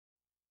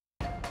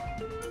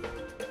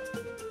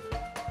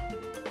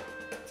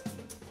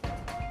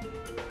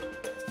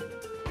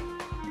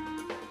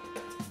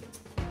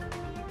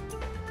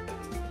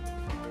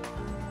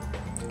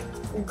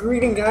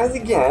Greeting guys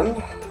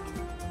again.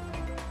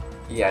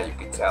 Yeah, you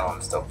can tell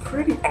I'm still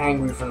pretty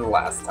angry from the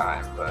last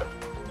time, but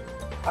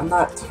I'm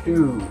not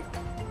too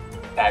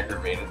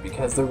aggravated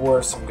because there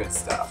were some good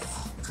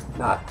stuff.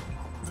 Not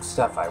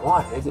stuff I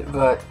wanted,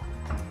 but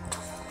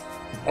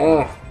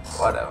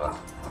whatever.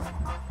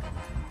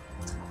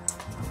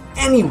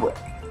 Anyway,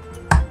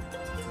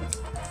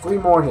 3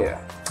 more here.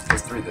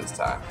 There's 3 this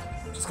time.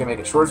 Just gonna make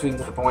it short, sweet, and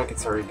to the point,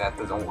 considering that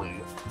there's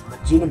only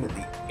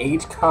legitimately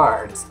 8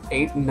 cards,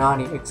 8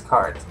 non-EX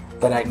cards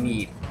that I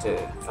need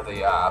for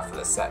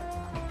the set.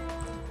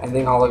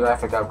 Anything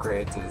holographic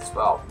upgrades is,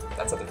 well,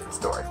 that's a different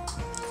story.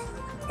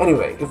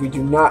 Anyway, if we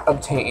do not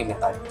obtain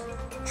a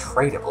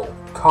tradable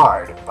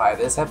card by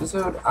this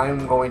episode,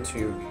 I'm going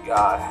to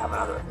have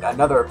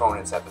another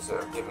bonus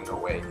episode giving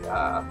away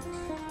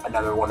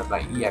another one of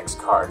my EX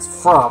cards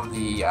from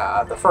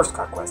the first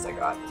conquest I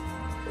got.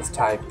 This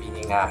time being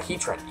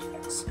Heatran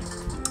EX.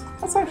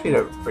 That's actually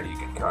a pretty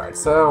good card,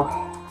 so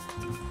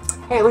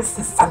hey, at least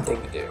there's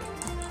something to do.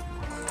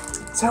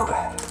 So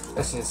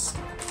let's just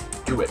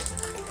do it.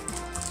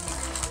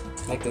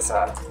 Make this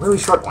a really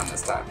short one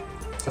this time,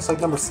 just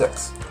like number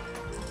 6.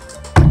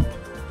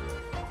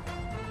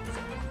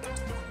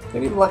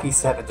 Maybe the lucky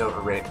 7's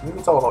overrated. Maybe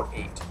it's all about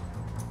 8.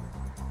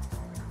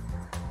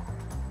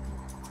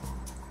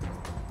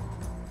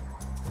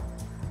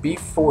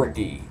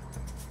 B4D.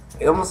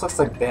 It almost looks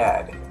like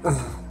bad.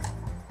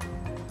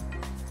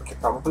 Which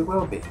it probably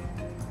will be.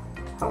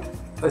 Oh,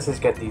 let's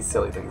just get these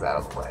silly things out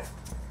of the way.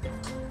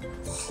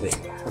 See,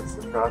 let's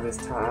draw this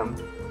time.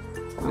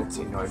 Haven't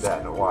seen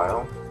Noibat in a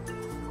while.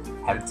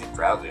 Haven't seen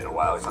Drowsy in a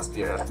while. He must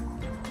be a...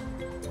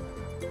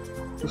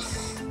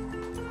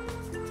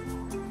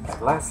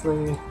 And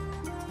lastly...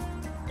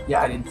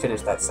 Yeah, I didn't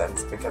finish that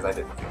sentence because I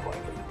didn't feel like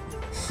it.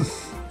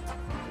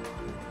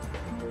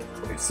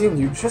 We've seen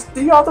you just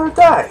the other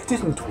day,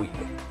 didn't we?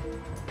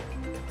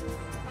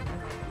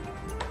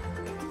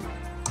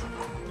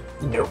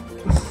 Nope.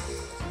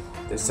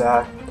 There's,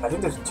 I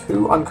think there's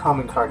 2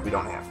 uncommon cards we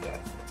don't have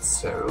yet.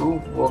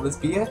 So, will this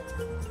be it?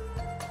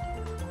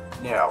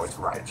 No, it's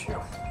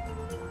Raichu.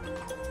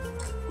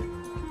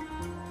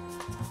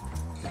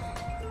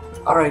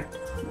 Alright,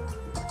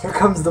 here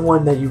comes the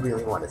one that you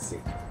really want to see.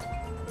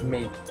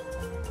 Maybe.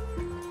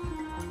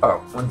 Oh,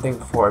 one thing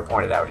before I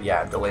pointed out,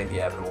 yeah, delayed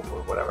the Evan,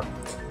 whatever.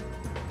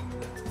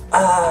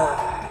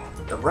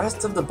 The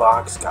rest of the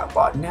box got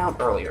bought out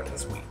earlier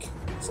this week.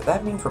 So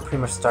that means we're pretty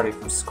much starting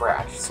from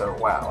scratch, so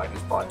wow, I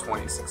just bought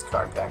 26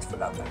 card packs for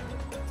nothing.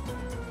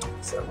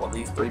 So will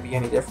these 3 be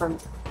any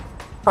different?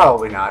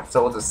 Probably not,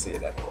 so we'll just see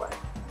it anyway.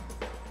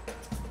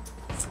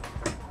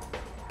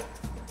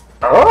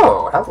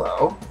 Oh,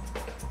 hello!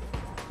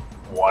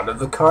 One of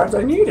the cards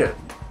I needed!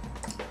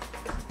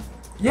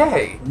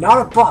 Yay,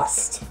 not a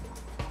bust!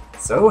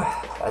 So,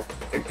 that's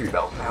Victory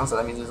Belt now, so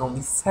that means there's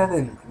only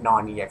 7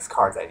 non-EX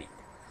cards I need.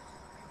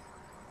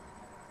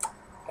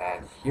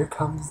 And here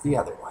comes the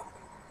other one.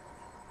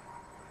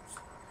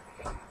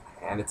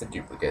 And it's a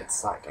duplicate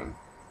psychic.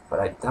 But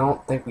I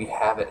don't think we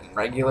have it in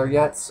regular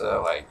yet,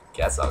 so I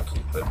guess I'll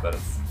keep it, but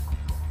it's...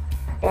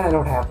 And I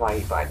don't have my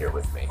binder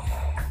with me.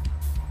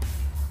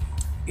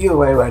 Either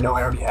way, I know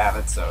I already have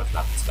it, so it's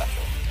nothing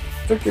special.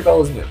 Victory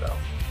Bell is new, though.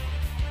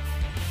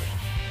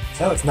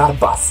 So it's not a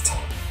bust.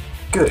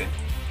 Good.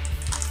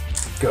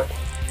 Good.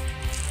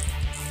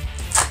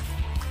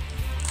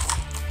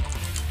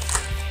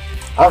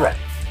 Alright.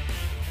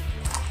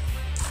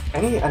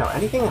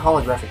 Anything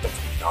holographic that's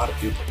not a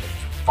duplicate,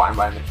 fine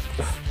by me.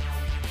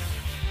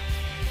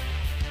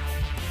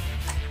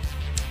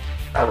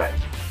 Alright.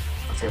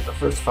 Let's get the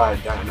first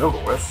 5 done and over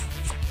with.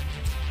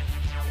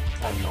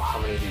 I don't know how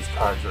many of these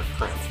cards are in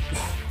print.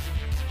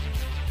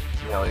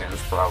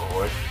 Millions,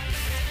 probably.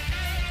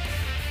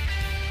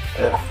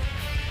 Ugh.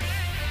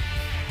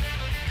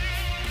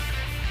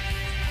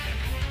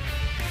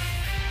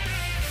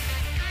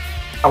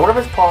 I wonder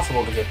if it's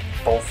possible to get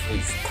both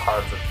these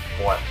cards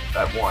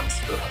at once.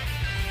 Ugh.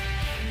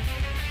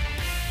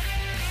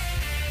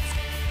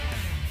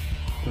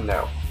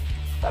 No,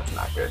 that's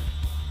not good.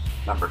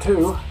 Number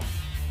 2.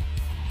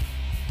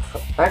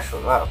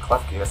 Actually, wow,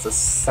 Klefki.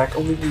 That's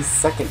only the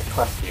second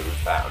Klefki we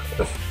found.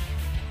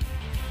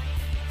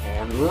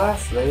 And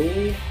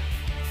lastly,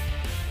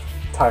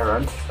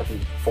 Tyrant for the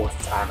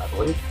 4th time, I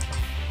believe.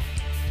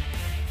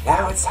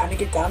 Now it's time to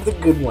get down to the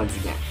good ones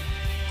again.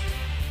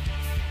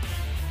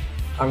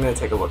 I'm gonna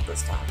take a look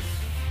this time.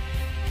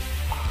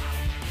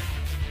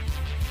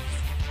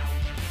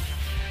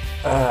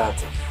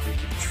 It's a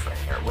freaking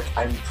trainer, which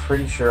I'm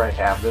pretty sure I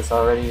have this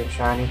already in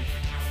shiny.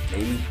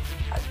 Maybe?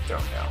 I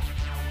don't know.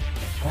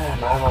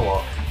 And I have a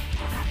look.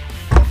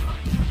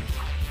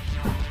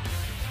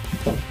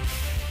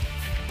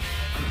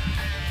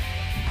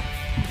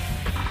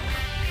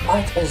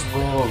 Might as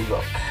well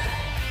look.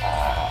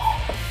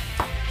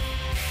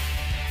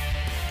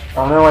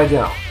 Oh no, I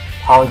don't.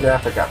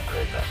 Holographic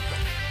upgrade then.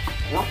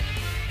 Nope.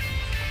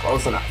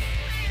 Close enough.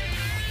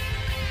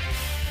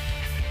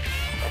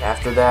 And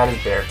after that is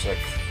Beartic.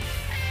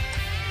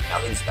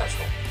 Nothing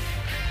special.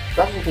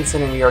 Especially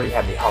considering we already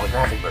have the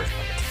holographic version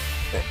of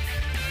it.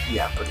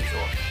 Yeah, I'm pretty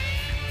sure.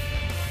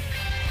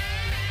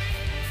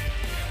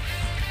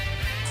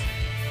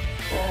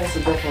 Yeah, this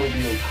would definitely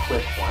be a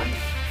quick one.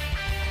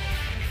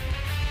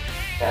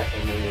 That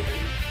can maybe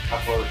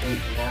upload 8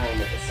 and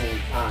 9 at the same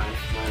time.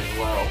 Might as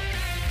well.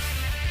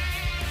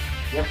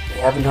 Yep, we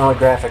have an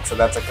holographic, so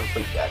that's a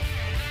complete deck.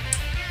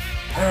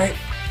 Alright,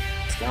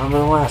 let's get on to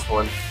the last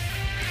one.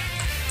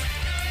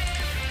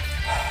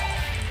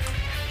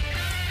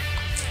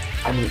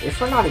 I mean, if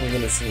we're not even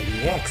going to see an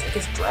EX, I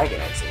guess Dragon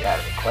Eggs are out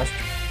of the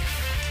question.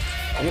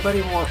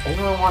 Anyone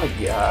want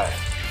to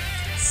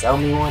sell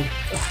me one?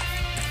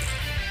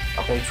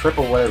 I'll pay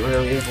triple what it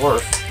really is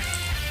worth.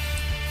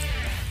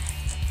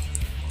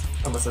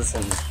 Unless it's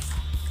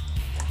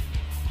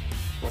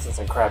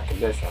in crap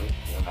condition,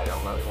 then I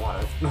don't really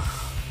want it.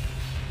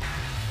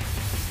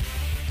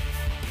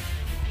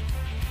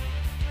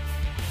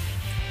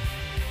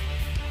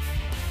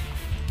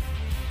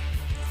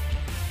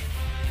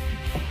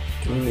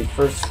 Doing the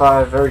first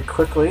 5 very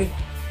quickly.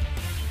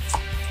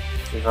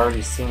 We've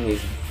already seen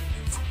these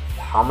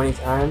how many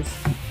times?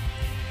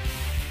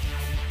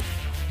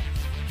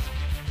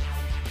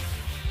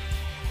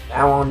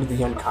 Now on to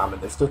the uncommon.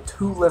 There's still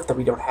 2 left that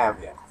we don't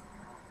have yet.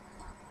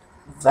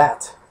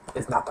 That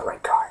is not the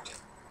right card.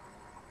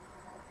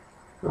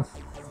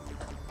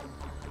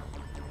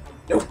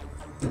 Nope.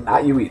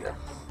 Not you either.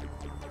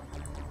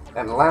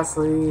 And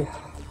lastly,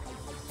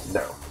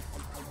 no.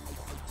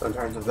 So in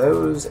terms of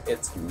those,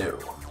 it's no.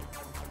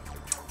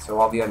 So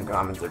all the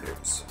uncommons are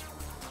dupes.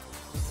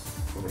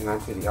 Moving on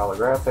to the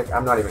holographic.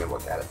 I'm not even going to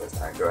look at it this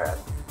time. Go ahead.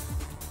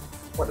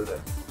 What is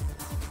it?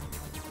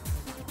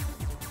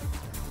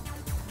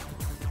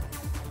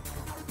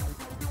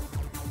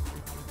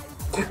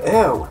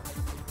 Ew!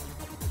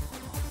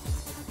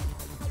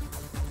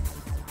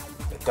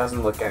 It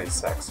doesn't look any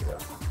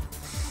sexier.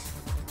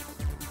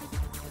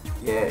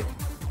 Yay.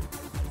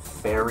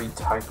 Fairy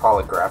type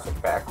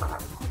holographic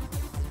background.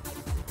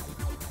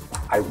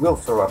 I will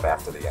throw up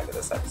after the end of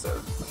this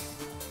episode.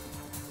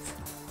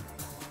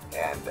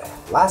 And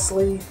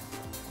lastly,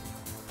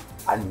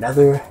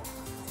 another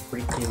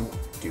freaking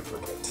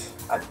duplicate.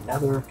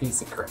 Another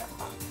piece of crap.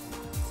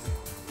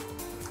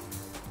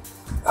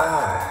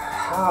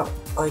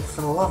 Like,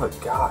 for the love of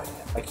God,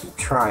 I keep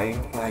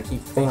trying and I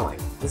keep failing.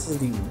 This is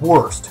the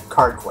worst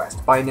card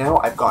quest. By now,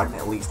 I've gotten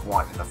at least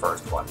 1 in the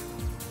first one.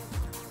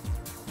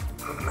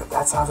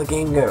 That's how the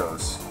game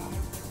goes.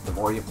 The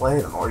more you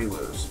play, the more you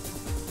lose.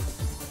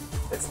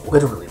 It's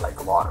literally like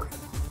the lottery.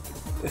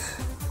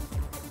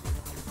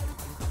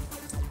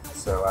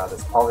 So,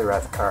 this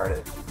Poliwrath card,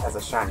 it has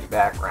a shiny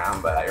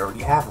background, but I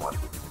already have one.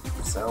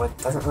 So it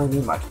doesn't really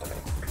mean much to me.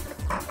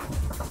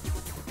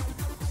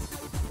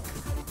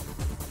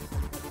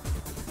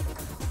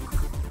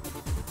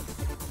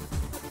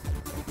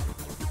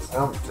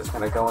 So I'm just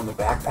gonna go in the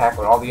backpack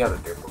with all the other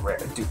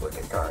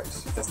duplicate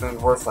cards. If this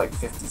thing's worth like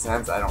 50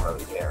 cents, I don't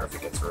really care if it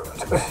gets ruined.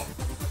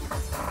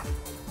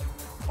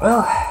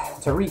 Well,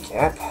 to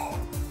recap,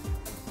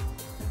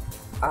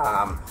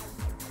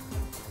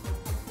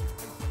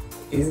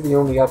 these are the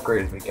only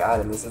upgrades we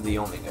got, and this is the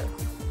only new.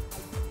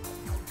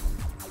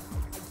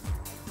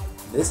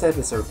 This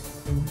episode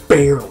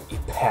barely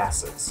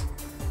passes.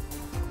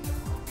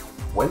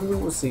 When we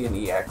will see an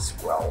EX,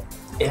 well,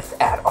 if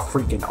at a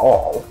freaking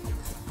all,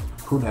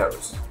 who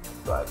knows?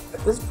 But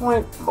at this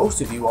point,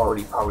 most of you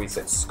already probably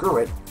said, screw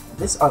it,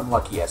 this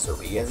unlucky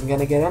SOB isn't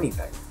gonna get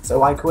anything,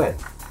 so I quit.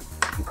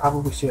 You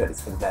probably should,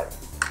 it's been better.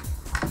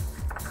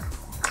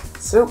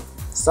 So,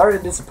 sorry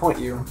to disappoint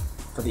you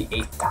for the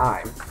 8th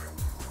time,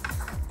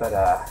 but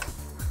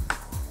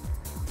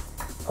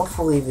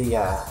hopefully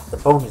the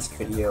bonus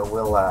video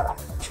will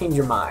change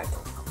your mind.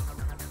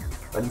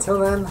 But until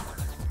then,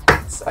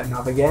 signing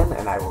off again,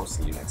 and I will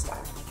see you next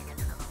time.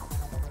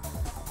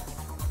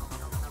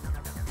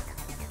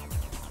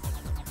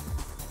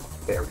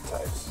 Fairy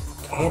types.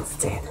 Can't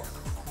stand it.